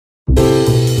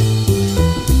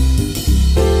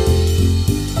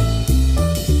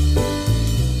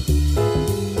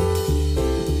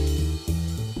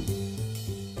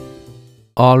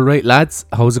Alright lads,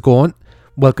 how's it going?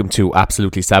 Welcome to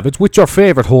Absolutely Savage with your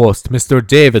favourite host, Mr.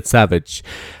 David Savage.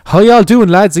 How y'all doing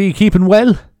lads? Are you keeping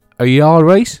well? Are you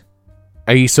alright?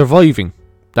 Are you surviving?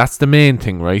 That's the main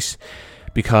thing, right?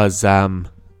 Because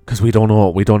we don't know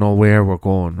where we're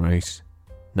going, right?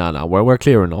 No, we're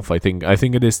clear enough, I think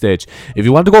at this stage. If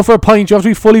you want to go for a pint, you have to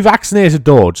be fully vaccinated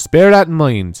though, just bear that in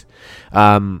mind.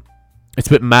 It's a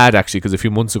bit mad actually, because a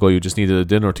few months ago you just needed a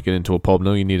dinner to get into a pub.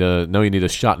 Now you need a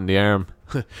shot in the arm.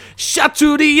 Shot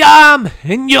to the arm,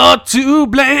 and you're to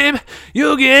blame.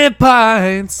 You get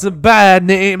pints, a bad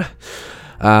name.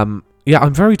 Yeah,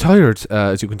 I'm very tired,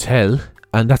 as you can tell,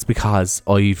 and that's because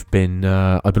I've been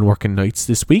working nights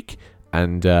this week.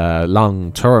 And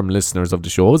long-term listeners of the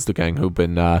shows, the gang who've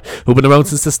been around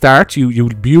since the start, you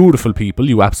beautiful people,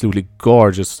 you absolutely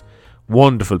gorgeous,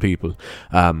 wonderful people,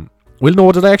 will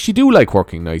know that I actually do like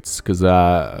working nights, because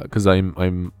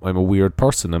I'm a weird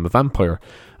person. I'm a vampire.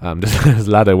 There's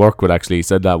a lad I work with actually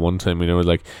said that one time,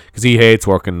 like, because he hates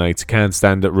working nights, can't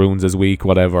stand it, ruins his week,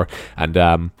 whatever.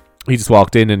 And he just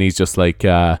walked in and he's just like,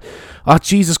 oh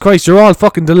Jesus Christ, you're all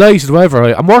fucking delighted,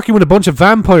 whatever. I'm working with a bunch of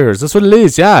vampires. That's what it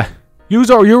is, yeah.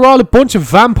 You're all a bunch of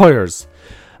vampires.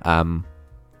 So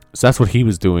that's what he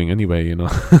was doing anyway,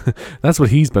 That's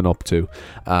what he's been up to.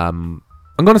 I'm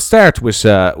gonna start with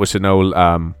an old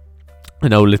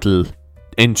little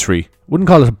entry. Wouldn't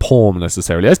call it a poem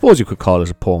necessarily. I suppose you could call it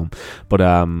a poem, but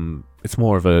it's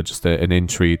more of an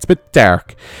entry. It's a bit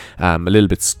dark, a little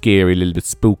bit scary, a little bit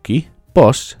spooky,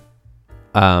 but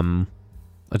I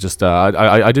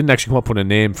didn't actually come up with a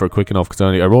name for it quick enough, because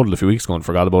I wrote it a few weeks ago and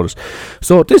forgot about it.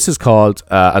 So this is called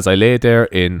As I Lay There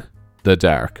in the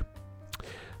Dark.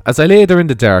 As I lay there in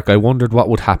the dark, I wondered what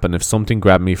would happen if something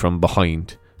grabbed me from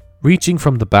behind, reaching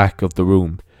from the back of the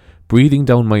room, breathing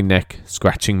down my neck,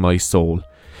 scratching my soul.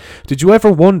 Did you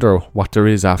ever wonder what there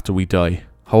is after we die?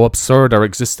 How absurd our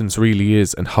existence really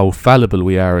is, and how fallible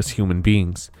we are as human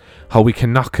beings. How we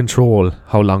cannot control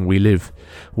how long we live.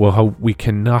 Well, how we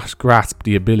cannot grasp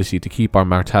the ability to keep our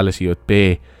mortality at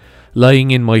bay.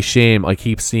 Lying in my shame, I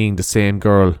keep seeing the same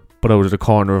girl, but out of the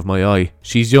corner of my eye.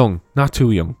 She's young, not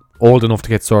too young. Old enough to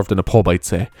get served in a pub, I'd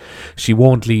say. She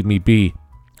won't leave me be.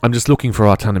 I'm just looking for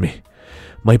autonomy.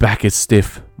 My back is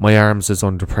stiff. My arms is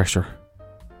under pressure.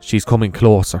 She's coming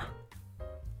closer.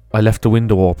 I left the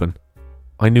window open.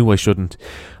 I knew I shouldn't.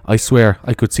 I swear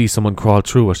I could see someone crawl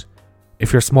through it.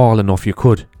 If you're small enough, you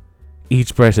could.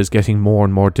 Each breath is getting more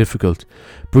and more difficult.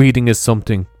 Breathing is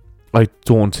something I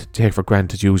don't take for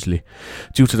granted usually,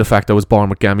 due to the fact I was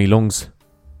born with gammy lungs.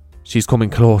 She's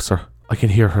coming closer. I can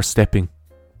hear her stepping.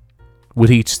 With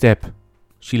each step,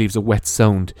 she leaves a wet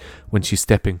sound when she's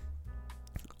stepping.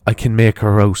 I can make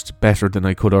her out better than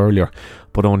I could earlier,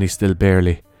 but only still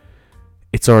barely.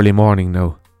 It's early morning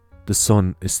now. The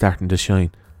sun is starting to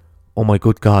shine. Oh my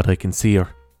good God, I can see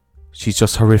her. She's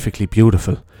just horrifically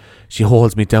beautiful. She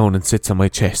holds me down and sits on my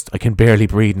chest. I can barely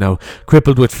breathe now.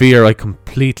 Crippled with fear, I'm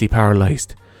completely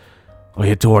paralysed. I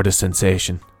adore the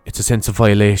sensation. It's a sense of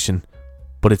violation,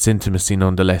 but it's intimacy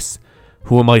nonetheless.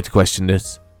 Who am I to question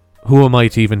this? Who am I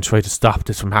to even try to stop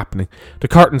this from happening? The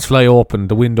curtains fly open,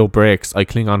 the window breaks. I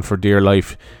cling on for dear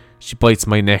life. She bites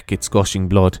my neck, it's gushing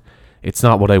blood. It's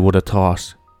not what I would have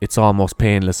thought. It's almost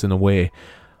painless in a way,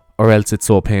 or else it's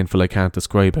so painful I can't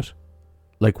describe it.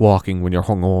 Like walking when you're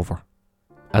hungover.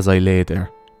 As I lay there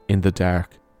in the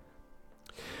dark.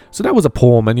 So that was a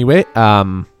poem anyway.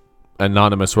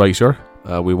 Anonymous writer.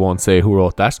 We won't say who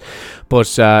wrote that,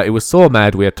 but it was so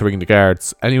mad we had to ring the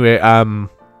guards. Anyway,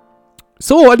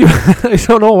 So anyway, I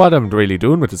don't know what I'm really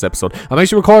doing with this episode. I'm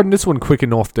actually recording this one quick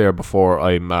enough there before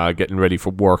I'm getting ready for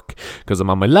work, because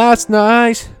I'm on my last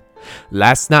night.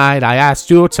 Last night I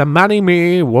asked you to marry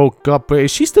me. Woke up.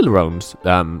 Is she still around?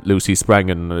 Lucy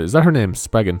Spraggan. Is that her name?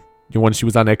 Spraggan. The one she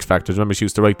was on X Factor. Remember, she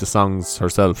used to write the songs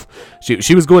herself.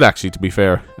 She was good actually, to be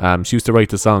fair. She used to write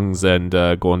the songs and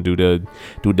go and do the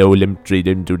Olympic,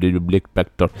 do the Blick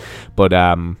Factor. But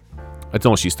I don't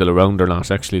know if she's still around or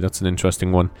not. Actually, that's an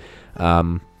interesting one.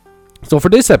 So for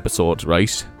this episode,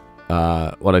 right,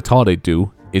 what I thought I'd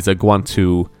do is I'd go on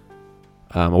to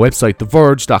a website,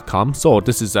 TheVerge.com. So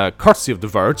this is courtesy of The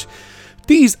Verge.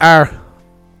 These are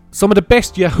some of the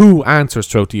best Yahoo answers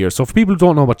throughout the year. So for people who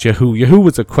don't know about Yahoo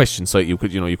is a question site. You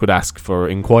could ask for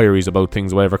inquiries about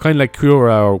things, whatever, kind of like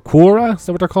Quora, is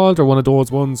that what they're called, or one of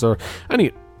those ones, or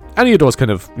any of those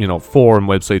kind of forum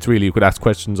websites. Really, you could ask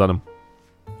questions on them.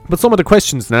 But some of the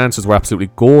questions and answers were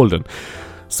absolutely golden.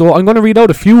 So I'm going to read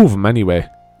out a few of them anyway.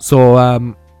 So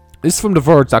this is from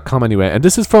TheVerge.com anyway, and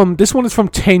this one is from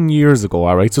 10 years ago.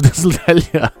 All right, so this will tell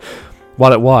you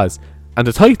what it was. And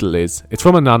the title is, it's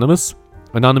from Anonymous.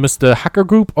 Anonymous the hacker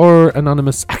group or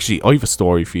Anonymous? Actually, I have a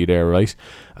story for you there, right?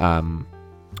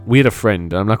 We had a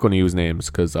friend, I'm not going to use names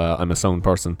because I'm a sound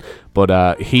person,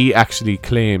 but he actually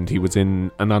claimed he was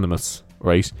in Anonymous,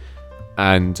 right?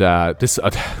 And this,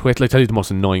 wait till I tell you the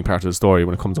most annoying part of the story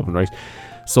when it comes up, right?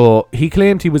 So he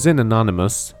claimed he was in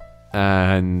Anonymous,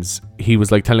 and he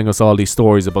was like telling us all these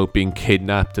stories about being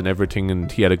kidnapped and everything,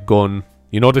 and he had a gun.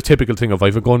 You know, the typical thing of, I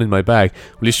have a gun in my bag.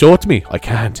 Will you show it to me? I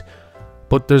can't.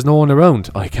 But there's no one around.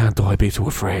 I can't though, I'd be too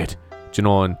afraid. Do you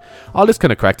know, and all this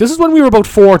kind of crack. This is when we were about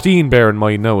 14, bear in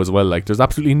mind now as well. Like, there's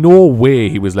absolutely no way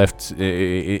he was left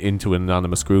into an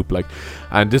anonymous group. Like,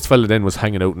 and this fella then was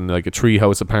hanging out in like a tree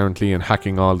house apparently and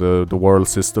hacking all the world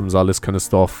systems, all this kind of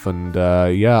stuff, and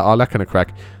yeah, all that kind of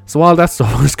crack. So all that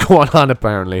stuff was going on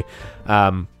apparently.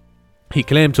 He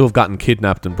claimed to have gotten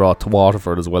kidnapped and brought to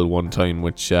Waterford as well one time,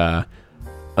 which I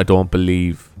don't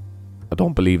believe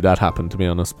that happened, to be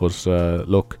honest. But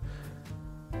look.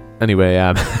 Anyway,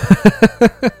 yeah,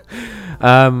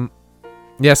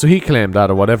 so he claimed that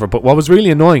or whatever. But what was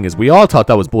really annoying is we all thought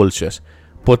that was bullshit.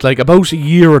 But like about a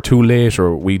year or two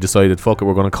later, we decided, fuck it,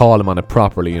 we're going to call him on it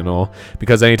properly, you know.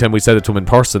 Because anytime we said it to him in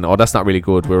person, oh, that's not really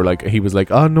good. We were like, he was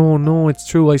like, oh, no, it's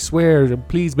true, I swear,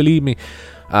 please believe me.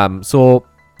 So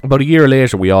about a year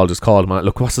later, we all just called him on it.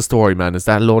 Look, what's the story, man? Is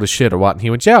that a load of shit or what? And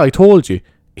he went, yeah, I told you.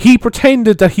 He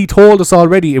pretended that he told us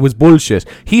already it was bullshit.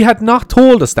 He had not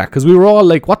told us that because we were all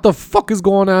like, what the fuck is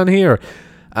going on here?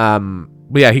 But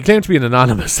yeah, he claimed to be an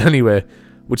anonymous anyway,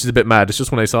 which is a bit mad. It's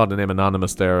just when I saw the name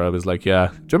Anonymous there, I was like, yeah.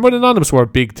 Do you remember when Anonymous were a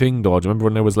big thing though? Do you remember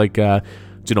when there was like, do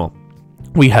you know,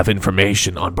 we have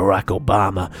information on Barack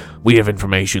Obama, we have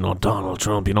information on Donald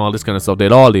Trump, you know, all this kind of stuff. They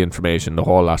had all the information, the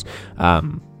whole lot.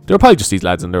 They're probably just these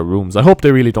lads in their rooms. I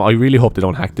really hope they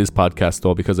don't hack this podcast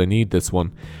though, because I need this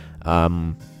one.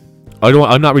 I'm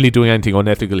not really doing anything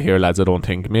unethical here, lads. I don't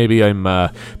think. Maybe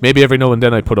maybe every now and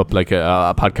then I put up like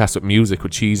a podcast with music,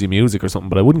 with cheesy music or something,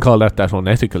 but I wouldn't call that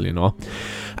unethical, you know.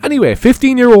 Anyway,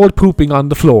 15-year-old pooping on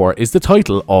the floor is the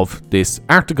title of this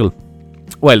article.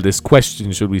 Well, this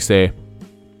question, should we say?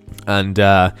 And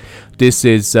this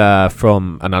is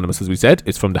from Anonymous, as we said.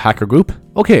 It's from the hacker group.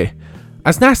 Okay,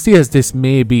 as nasty as this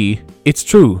may be, it's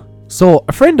true. So,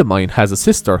 a friend of mine has a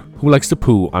sister who likes to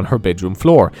poo on her bedroom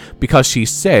floor because she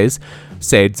says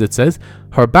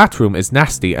her bathroom is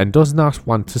nasty and does not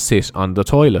want to sit on the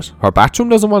toilet. Her bathroom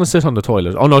doesn't want to sit on the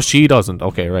toilet. Oh no, she doesn't.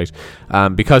 Okay, right.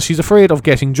 Because she's afraid of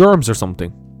getting germs or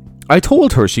something. I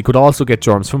told her she could also get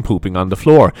germs from pooping on the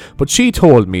floor, but she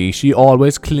told me she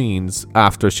always cleans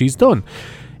after she's done.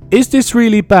 Is this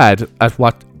really bad at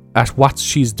what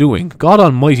she's doing? God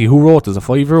almighty, who wrote this? A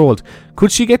 5-year-old?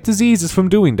 Could she get diseases from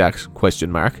doing that? ? Please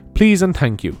and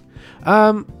thank you. So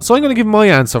I'm going to give my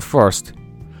answer first.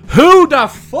 Who the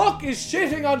fuck is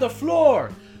shitting on the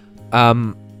floor?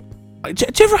 Do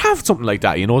you ever have something like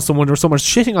that? You know, someone's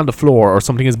shitting on the floor or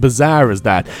something as bizarre as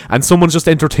that, and someone's just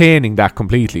entertaining that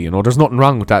completely. You know, there's nothing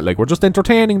wrong with that. Like, we're just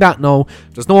entertaining that now.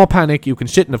 There's no panic. You can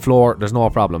shit in the floor. There's no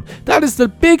problem. That is the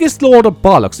biggest load of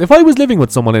bollocks. If I was living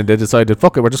with someone and they decided,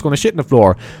 fuck it, we're just going to shit in the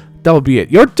floor, that would be it.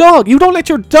 Your dog. You don't let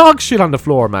your dog shit on the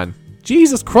floor, man.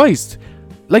 Jesus Christ.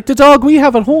 Like the dog we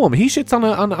have at home. He shits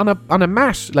on a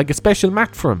mat, like a special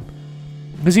mat for him.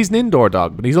 Because he's an indoor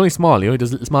dog, but he's only small. He only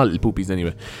does small little poopies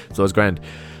anyway. So it's grand.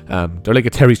 They're like a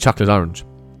Terry's chocolate orange.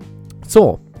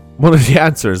 So, one of the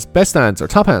answers, best answer,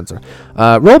 top answer.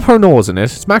 Rub her nose in it,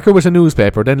 smack her with a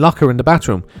newspaper, then lock her in the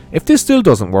bathroom. If this still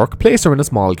doesn't work, place her in a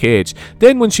small cage.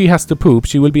 Then when she has to poop,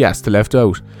 she will be asked to let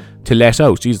out.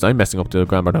 Jesus, I'm messing up the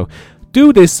grammar now.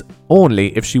 Do this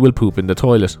only if she will poop in the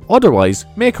toilet. Otherwise,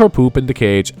 make her poop in the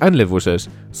cage and live with it.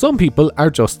 Some people are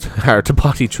just hard to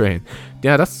potty train.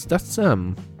 Yeah, that's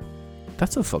a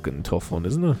fucking tough one,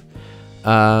 isn't it?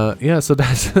 Yeah, so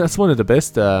that's one of the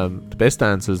best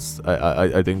answers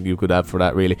I think you could have for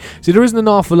that, really. See, there isn't an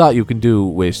awful lot you can do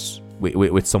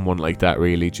with someone like that,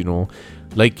 really. Do you know,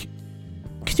 like,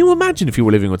 can you imagine if you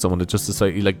were living with someone that just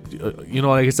decided, like, you know,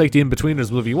 like, it's like the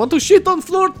In-Betweeners movie. You want to shit on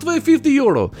floor,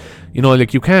 €50. You know,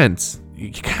 like, you can't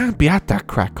be at that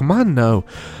crack. Come on now.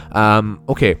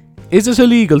 Okay. Is it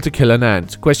illegal to kill an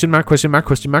ant? ? No,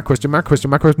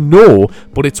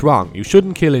 but it's wrong. You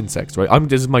shouldn't kill insects, right?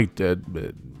 This is my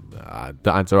the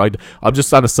answer. I'm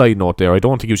just on a side note there. I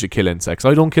don't think you should kill insects.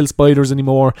 I don't kill spiders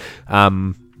anymore.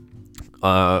 I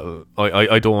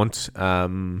don't.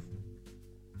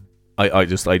 I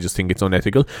just think it's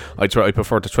unethical. I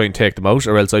prefer to try and take them out,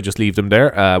 or else I just leave them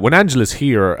there. When Angela's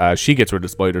here, she gets rid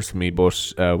of spiders for me,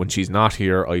 but when she's not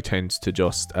here, I tend to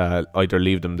just either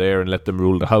leave them there and let them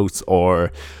rule the house,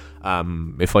 or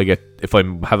If I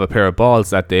have a pair of balls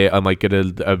that day, I might get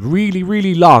a really,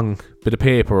 really long bit of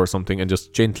paper or something and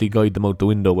just gently guide them out the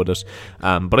window with it.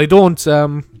 But I don't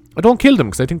kill them,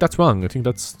 because I think that's wrong. I think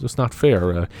that's just not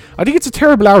fair. I think it's a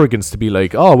terrible arrogance to be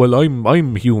like, oh well,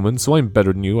 I'm human, so I'm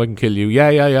better than you. I can kill you. Yeah.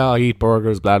 I eat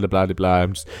burgers. Blah blah blah blah.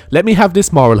 Let me have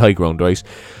this moral high ground, right?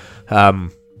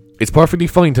 It's perfectly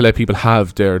fine to let people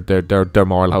have their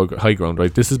moral high ground,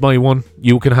 right? This is my one.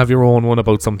 You can have your own one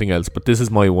about something else, but this is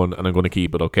my one, and I'm going to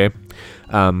keep it, okay?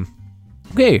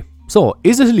 Okay, so,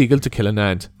 is it illegal to kill an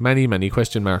ant? Many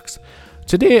question marks.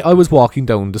 Today, I was walking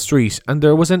down the street, and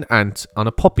there was an ant on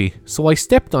a puppy, so I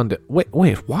stepped on the...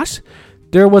 Wait, what?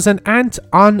 There was an ant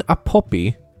on a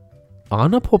puppy?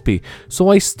 On a puppy. So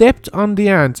I stepped on the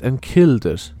ant and killed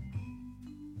it.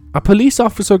 A police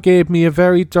officer gave me a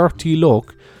very dirty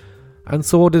look, and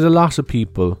so did a lot of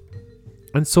people.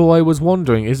 And so I was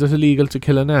wondering, is it illegal to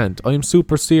kill an ant? I am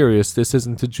super serious, this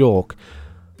isn't a joke.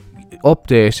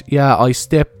 Update, yeah, I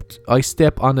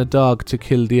step on a dog to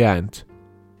kill the ant.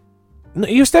 No,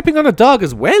 you're stepping on a dog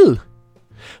as well?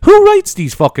 Who writes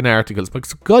these fucking articles?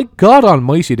 Because God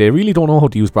almighty, they really don't know how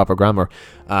to use proper grammar.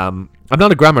 I'm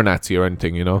not a grammar Nazi or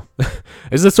anything, you know.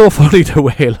 Is it so funny the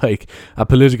way, like, a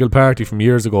political party from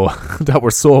years ago that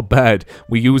were so bad,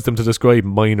 we used them to describe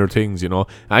minor things, you know.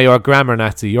 You're a grammar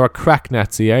Nazi, you're a crack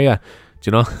Nazi, are you? Do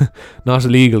you know? Not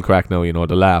illegal crack now, you know,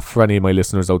 the laugh for any of my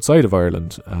listeners outside of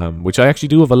Ireland, which I actually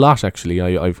do have a lot, actually.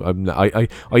 I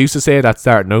used to say that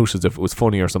starting out as if it was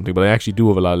funny or something, but I actually do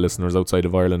have a lot of listeners outside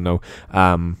of Ireland now.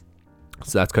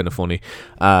 So that's kind of funny.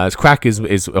 Crack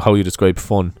is how you describe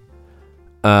fun.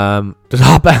 The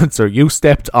top answer, you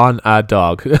stepped on a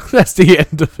dog. That's the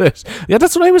end of it. Yeah,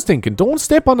 that's what I was thinking. Don't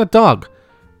step on a dog.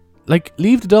 Like,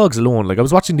 leave the dogs alone. Like, I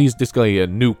was watching this guy,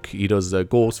 Nuke. He does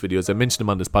ghost videos. I mentioned him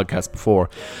on this podcast before.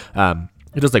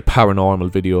 He does, like,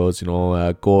 paranormal videos, you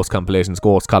know, ghost compilations,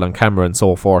 ghosts caught on camera and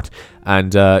so forth.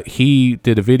 And he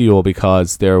did a video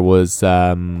because there was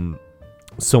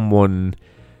someone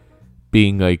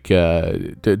being like,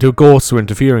 the ghosts were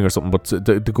interfering or something, but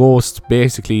the ghost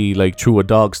basically, like, threw a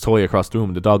dog's toy across the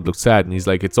room, and the dog looked sad, and he's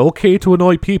like, it's okay to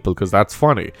annoy people because that's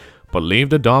funny, but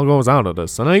leave the doggos out of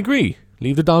this. And I agree,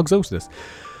 leave the dogs out of this.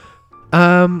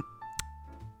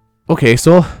 Okay,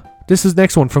 so this is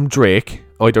next one from Drake,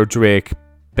 either Drake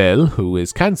Bell, who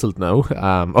is cancelled now,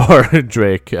 or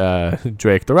Drake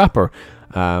the rapper.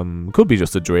 Could be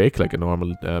just a drake, like a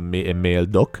normal a male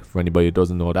duck. For anybody who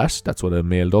doesn't know that, that's what a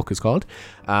male duck is called.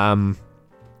 So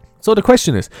the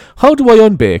question is, how do I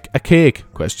unbake a cake?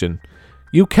 Question.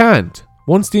 You can't.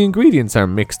 Once the ingredients are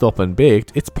mixed up and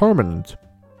baked, it's permanent.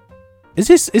 Is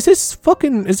this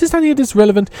any of this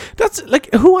relevant? That's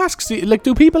like, who asks? Like,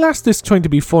 do people ask this trying to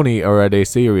be funny, or are they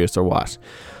serious, or what?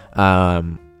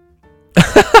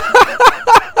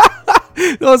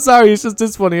 No, sorry, it's just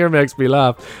this one here makes me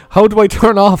laugh. How do I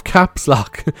turn off caps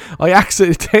lock? I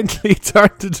accidentally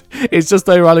turned it. It's just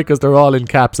ironic because they're all in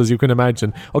caps, as you can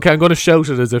imagine. Okay, I'm going to shout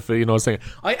it as if, you know, saying,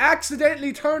 I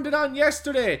accidentally turned it on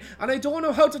yesterday, and I don't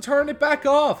know how to turn it back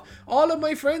off. All of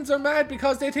my friends are mad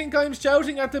because they think I'm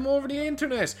shouting at them over the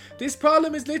internet. This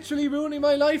problem is literally ruining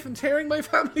my life and tearing my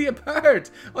family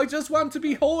apart. I just want to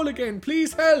be whole again.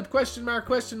 Please help, question mark,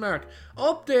 question mark.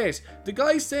 Update, the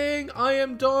guy saying I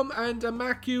am dumb and a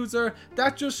Mac user,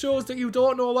 that just shows that you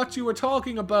don't know what you were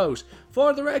talking about.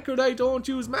 For the record, I don't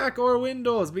use Mac or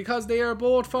Windows because they are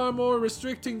both far more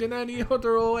restricting than any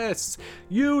other OS.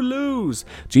 You lose.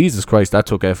 Jesus Christ, that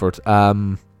took effort.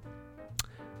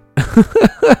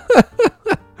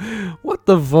 What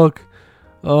the fuck?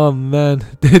 Oh man,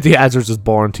 the ads are just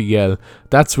born to yell.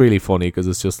 That's really funny because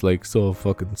it's just like so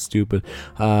fucking stupid.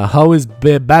 How is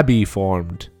Baii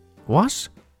formed? What?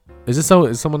 Is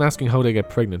someone asking how they get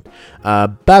pregnant?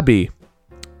 Baii.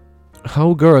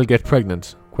 How girl get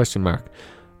pregnant? Question mark.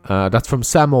 That's from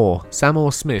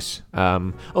Samo Smith.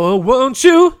 Oh, won't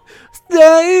you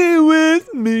stay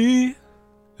with me?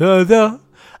 I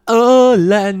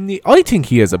think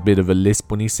he has a bit of a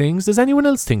lisp when he sings. Does anyone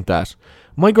else think that?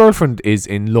 My girlfriend is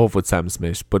in love with Sam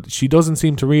Smith, but she doesn't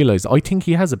seem to realise I think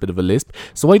he has a bit of a lisp.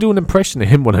 So I do an impression of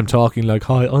him when I'm talking, like,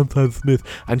 hi, I'm Sam Smith,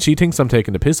 and she thinks I'm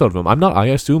taking the piss out of him. I'm not. I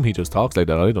assume he just talks like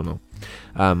that. I don't know.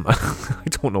 I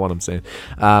don't know what I'm saying.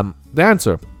 The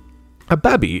answer. A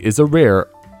Baii is a rare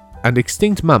and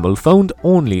extinct mammal found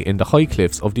only in the high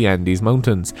cliffs of the Andes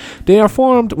Mountains. They are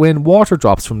formed when water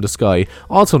drops from the sky,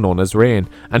 also known as rain,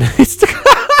 and it's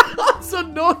also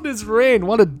known as rain.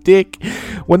 What a dick.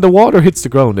 When the water hits the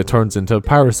ground, it turns into a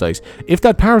parasite. If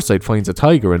that parasite finds a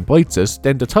tiger and bites it,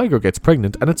 then the tiger gets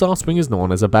pregnant and its offspring is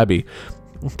known as a Baii.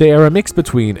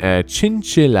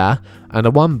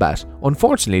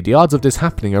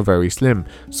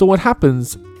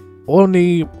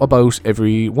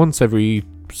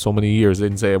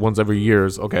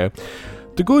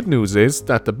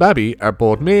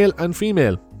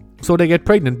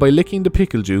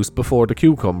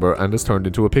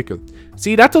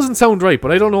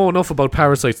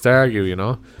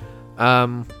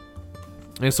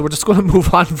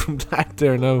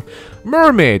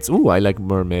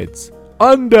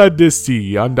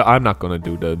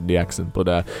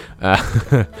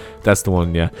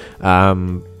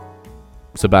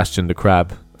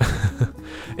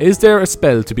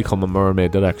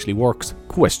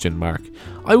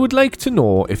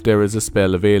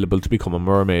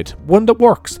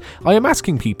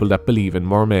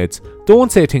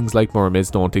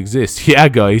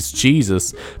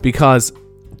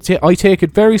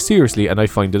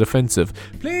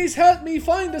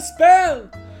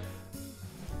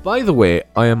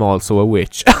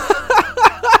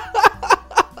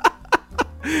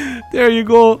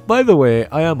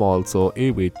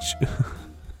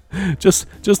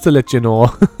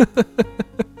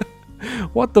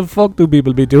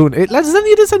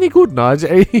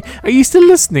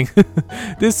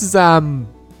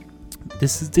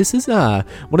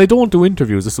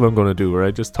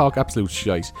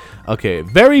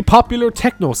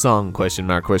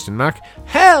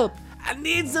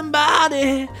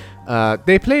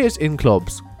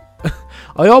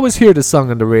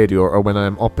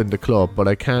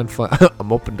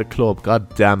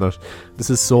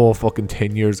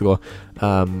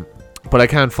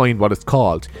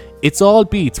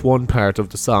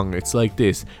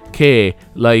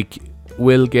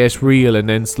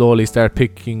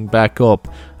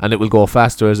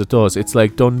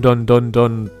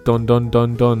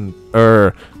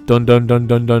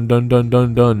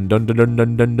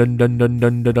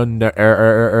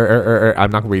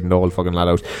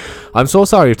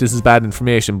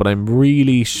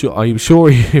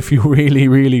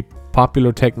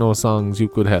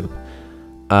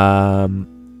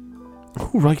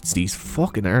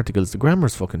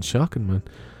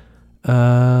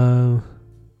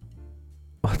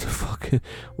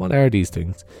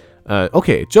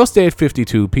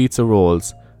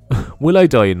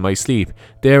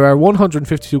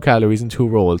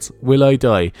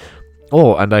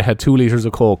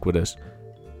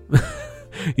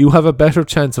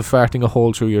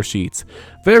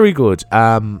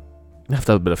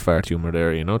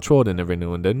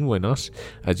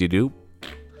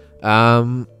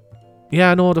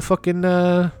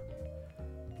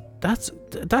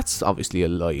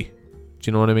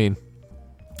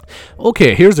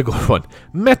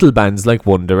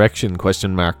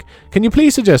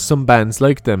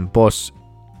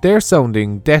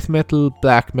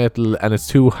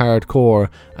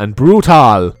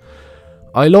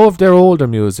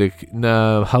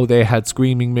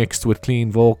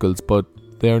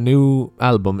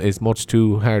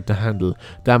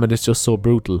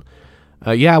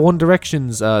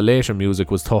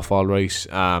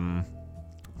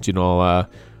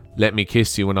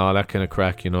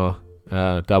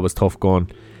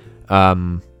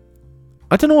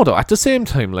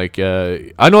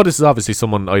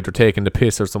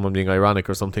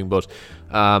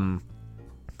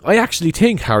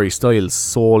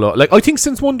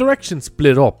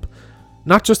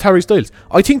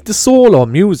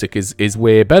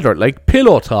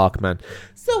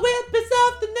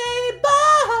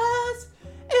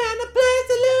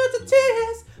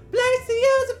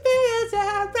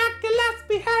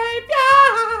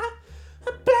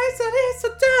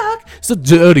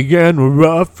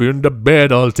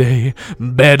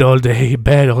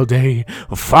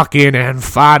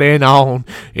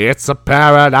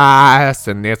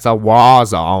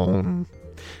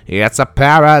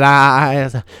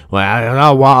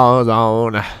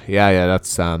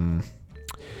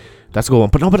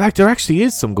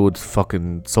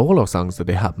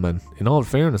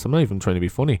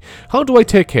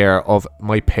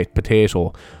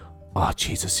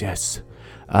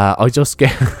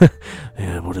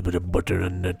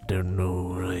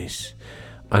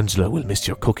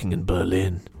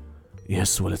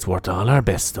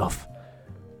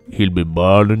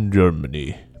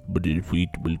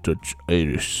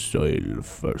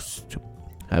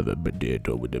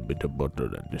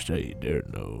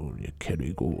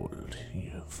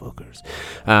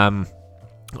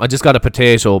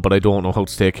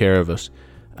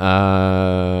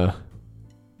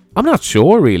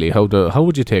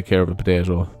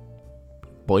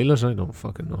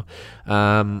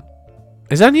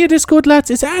 Is any of this good, lads?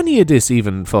 Is any of this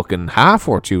even fucking half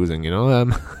worth choosing, you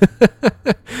know?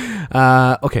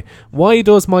 Okay. Why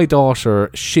does my daughter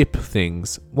ship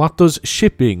things? What does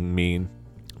shipping mean?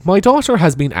 My daughter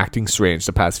has been acting strange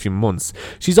the past few months.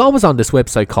 She's always on this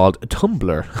website called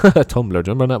Tumblr. Tumblr, do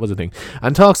you remember that was a thing?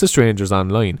 And talks to strangers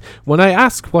online. When I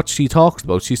ask what she talks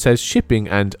about, she says shipping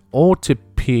and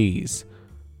OTPs.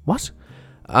 What?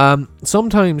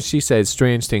 Sometimes she says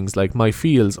strange things like my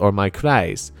feels or my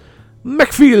cries.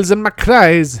 McFeels and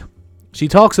McCries. She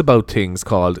talks about things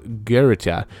called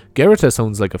Gerita. Gerita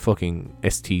sounds like a fucking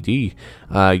STD.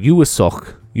 You a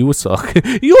suck. You suck.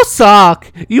 You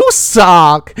suck. You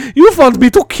suck. You want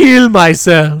me to kill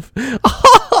myself.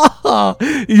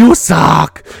 You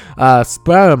suck.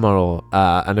 Spermaro,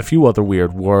 and a few other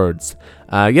weird words.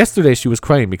 Yesterday she was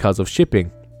crying because of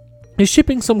shipping. Is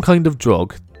shipping some kind of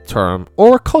drug, term,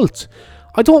 or cult?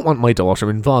 I don't want my daughter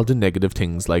involved in negative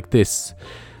things like this.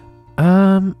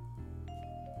 I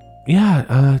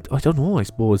don't know. I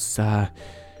suppose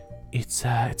it's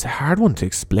a hard one to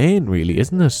explain, really,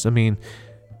 isn't it? I mean,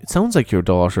 it sounds like your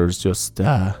daughter's just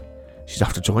she's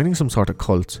after joining some sort of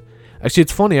cult. Actually,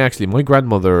 it's funny. Actually, my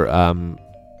grandmother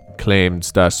claimed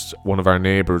that one of our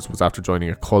neighbours was after joining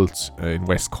a cult in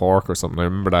West Cork or something. I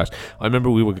remember that. I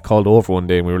remember we were called over one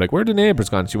day and we were like, "Where are the neighbours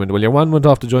gone?" She went, "Well, your one went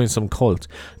off to join some cult."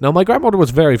 Now, my grandmother was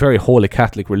very, very holy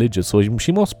Catholic religious, so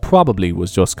she most probably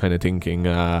was just kind of thinking,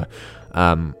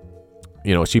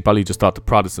 she probably just thought the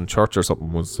Protestant church or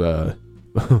something was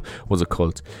was a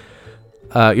cult.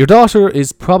 Your daughter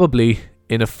is probably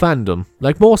in a fandom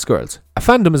like most girls. A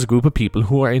fandom is a group of people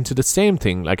who are into the same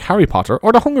thing, like Harry Potter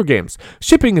or the Hunger Games.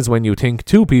 Shipping is when you think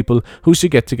two people who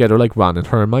should get together like Ron and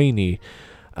Hermione.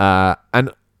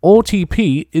 And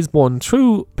OTP is one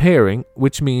true pairing,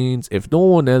 which means if no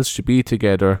one else should be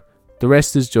together, the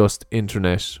rest is just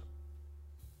internet.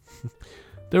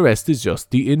 The rest is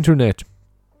just the internet.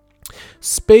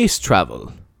 Space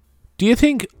travel. Do you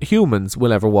think humans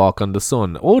will ever walk on the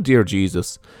sun? Oh dear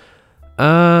Jesus.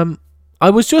 I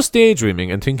was just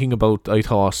daydreaming and thinking about, I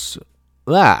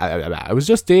was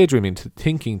just daydreaming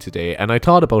thinking today, and I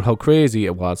thought about how crazy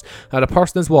it was that a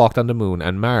person has walked on the moon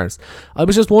and Mars. I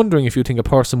was just wondering if you think a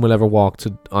person will ever walk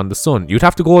on the sun. You'd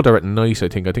have to go there at night, I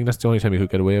think. I think that's the only time you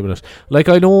could get away with it. Like,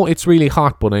 I know it's really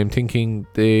hot, but I'm thinking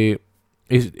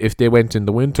if they went in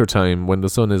the winter time when the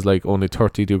sun is like only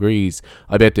 30 degrees,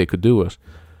 I bet they could do it.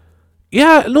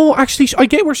 Yeah, no, actually, I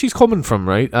get where she's coming from,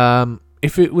 right?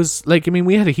 If it was like, I mean,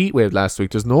 we had a heat wave last week.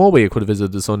 There's no way you could have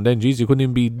visited the sun then. Jeez, you couldn't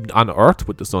even be on Earth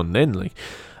with the sun then. Like,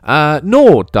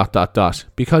 no, ...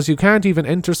 Because you can't even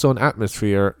enter sun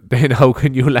atmosphere, then how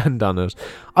can you land on it?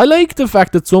 I like the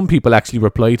fact that some people actually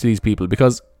reply to these people,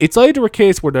 because it's either a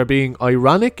case where they're being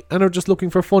ironic and are just looking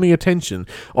for funny attention,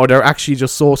 or they're actually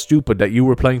just so stupid that you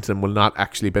replying to them will not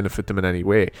actually benefit them in any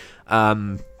way.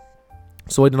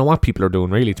 So I don't know what people are doing,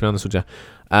 really, to be honest with you.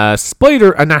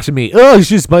 Spider anatomy. Oh,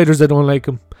 she's spiders, I don't like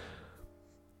them.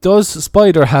 Does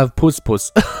spider have puss?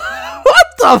 What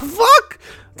the fuck?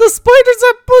 The spiders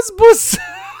have puss.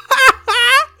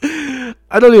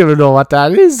 I don't even know what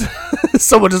that is.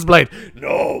 Someone just blind.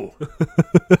 No.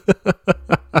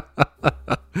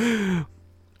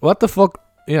 What the fuck?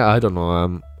 Yeah, I don't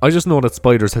know. I just know that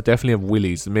spiders definitely have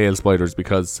willies, male spiders,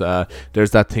 because there's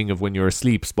that thing of when you're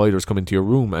asleep, spiders come into your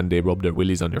room and they rub their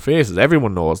willies on your faces.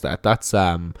 Everyone knows that. That's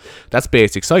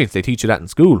basic science. They teach you that in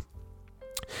school.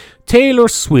 Taylor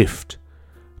Swift.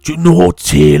 Do you know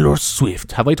Taylor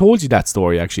Swift? Have I told you that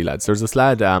story, actually, lads? There's this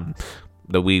lad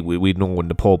that we know in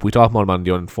the pub. We talk about him on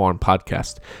the Uninformed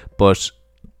podcast, but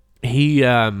he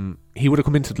would have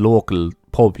come into the local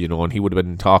pub, you know, and he would have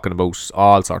been talking about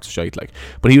all sorts of shit, like.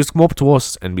 But he was come up to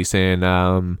us and be saying,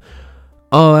 lads,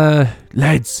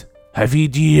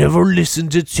 do you ever listen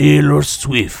to Taylor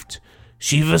Swift?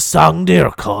 She've a song there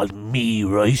called Me,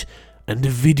 right? And the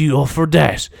video for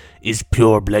that is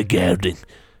pure blackguarding.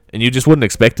 And you just wouldn't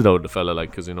expect it out of the fella,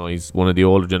 like, because, you know, he's one of the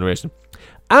older generation.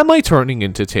 Am I turning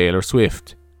into Taylor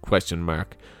Swift? ?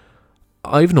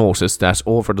 I've noticed that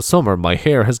over the summer my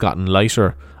hair has gotten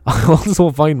lighter. I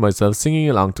also find myself singing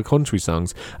along to country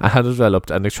songs and have developed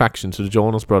an attraction to the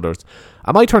Jonas Brothers.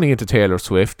 Am I turning into Taylor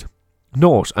Swift?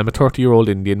 Note, I'm a 30-year-old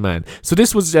Indian man. So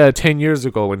this was 10 years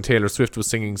ago when Taylor Swift was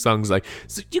singing songs like,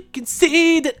 so you can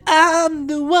see that I'm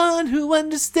the one who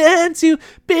understands you,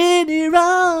 been here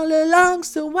all along,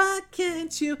 so why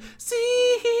can't you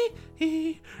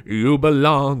see you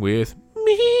belong with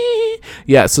me?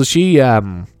 Yeah, so she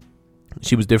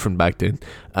was different back then.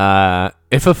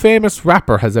 If a famous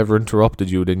rapper has ever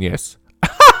interrupted you, then yes.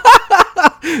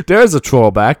 There's a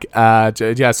throwback.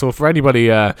 Yeah, so for anybody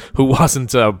who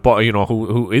wasn't,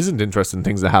 who isn't interested in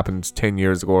things that happened 10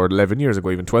 years ago or 11 years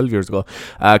ago, even 12 years ago,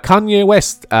 Kanye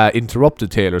West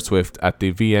interrupted Taylor Swift at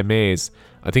the VMAs.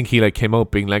 I think he came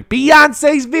out being like,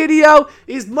 Beyonce's video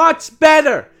is much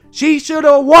better. She should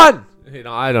have won.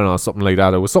 I don't know, something like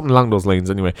that. It was something along those lines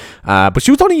anyway. But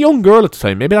she was only a young girl at the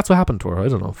time. Maybe that's what happened to her. I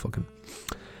don't know. Fucking.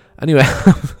 Anyway.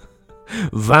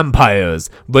 Vampires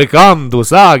become to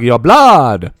suck your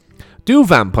blood. Do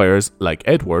vampires, like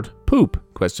Edward, poop?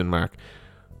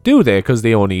 Do they? Because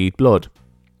they only eat blood.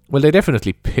 Well, they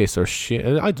definitely piss or shit.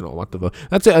 I don't know what the fuck.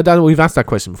 That's it. We've asked that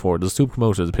question before. Does soup come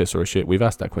out as a piss or a shit? We've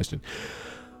asked that question.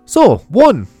 So,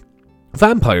 1.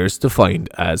 Vampires, defined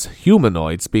as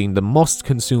humanoids being the must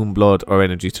consume blood or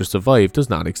energy to survive, does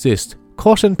not exist.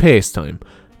 Cut and paste time.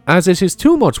 As it is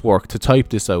too much work to type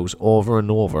this out over and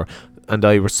over, and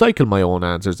I recycle my own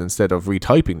answers instead of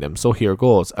retyping them, so here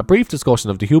goes. A brief discussion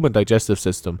of the human digestive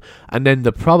system, and then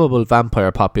the probable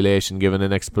vampire population given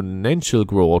an exponential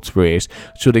growth rate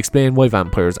should explain why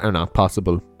vampires are not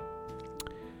possible.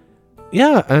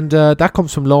 Yeah, and that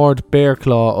comes from Lord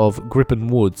Bearclaw of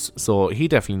Gripen Woods, so he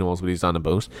definitely knows what he's on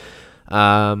about.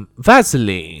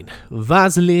 Vaseline.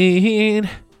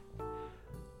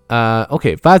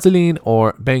 Okay, Vaseline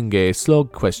or Bengay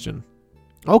slug question.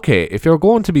 Okay, if you're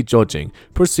going to be judging,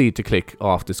 proceed to click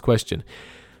off this question.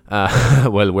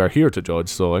 Well, we're here to judge,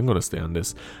 so I'm going to stay on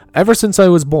this. Ever since I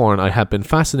was born, I have been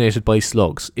fascinated by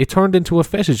slugs. It turned into a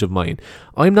fetish of mine.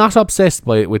 I'm not obsessed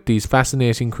with these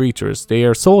fascinating creatures. They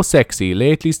are so sexy.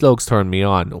 Lately, slugs turn me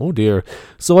on. Oh dear.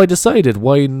 So I decided,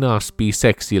 why not be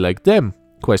sexy like them? ?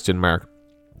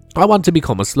 I want to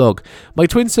become a slug. My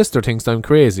twin sister thinks I'm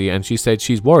crazy, and she said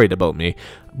she's worried about me.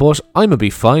 But I'ma be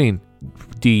fine.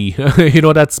 D. You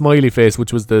know that smiley face,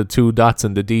 which was the 2 dots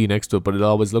and the D next to it, but it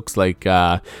always looks like,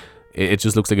 it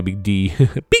just looks like a big D.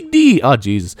 Big D! Oh,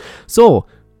 Jesus. So,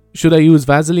 should I use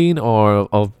Vaseline or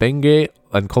of Bengay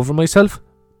and cover myself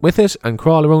with it and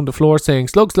crawl around the floor saying,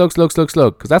 slug, slug, slug, slug,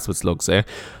 slug, because that's what slugs say.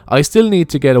 I still need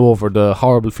to get over the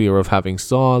horrible fear of having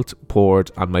salt poured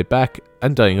on my back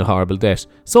and dying a horrible death.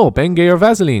 So, Bengay or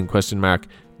Vaseline? ?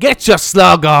 Get your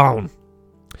slug on!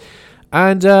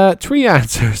 And 3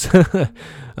 answers.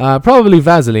 Probably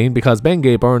Vaseline, because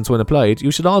Bengay burns when applied.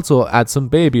 You should also add some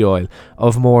baby oil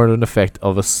of more than effect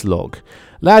of a slug.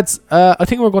 Lads, I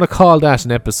think we're going to call that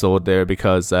an episode there,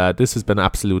 because this has been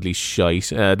absolutely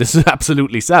shite. This is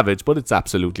absolutely savage, but it's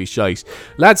absolutely shite.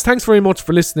 Lads, thanks very much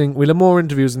for listening. We'll have more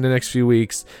interviews in the next few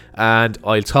weeks, and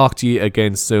I'll talk to you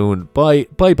again soon. Bye,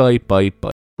 bye, bye, bye,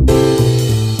 bye.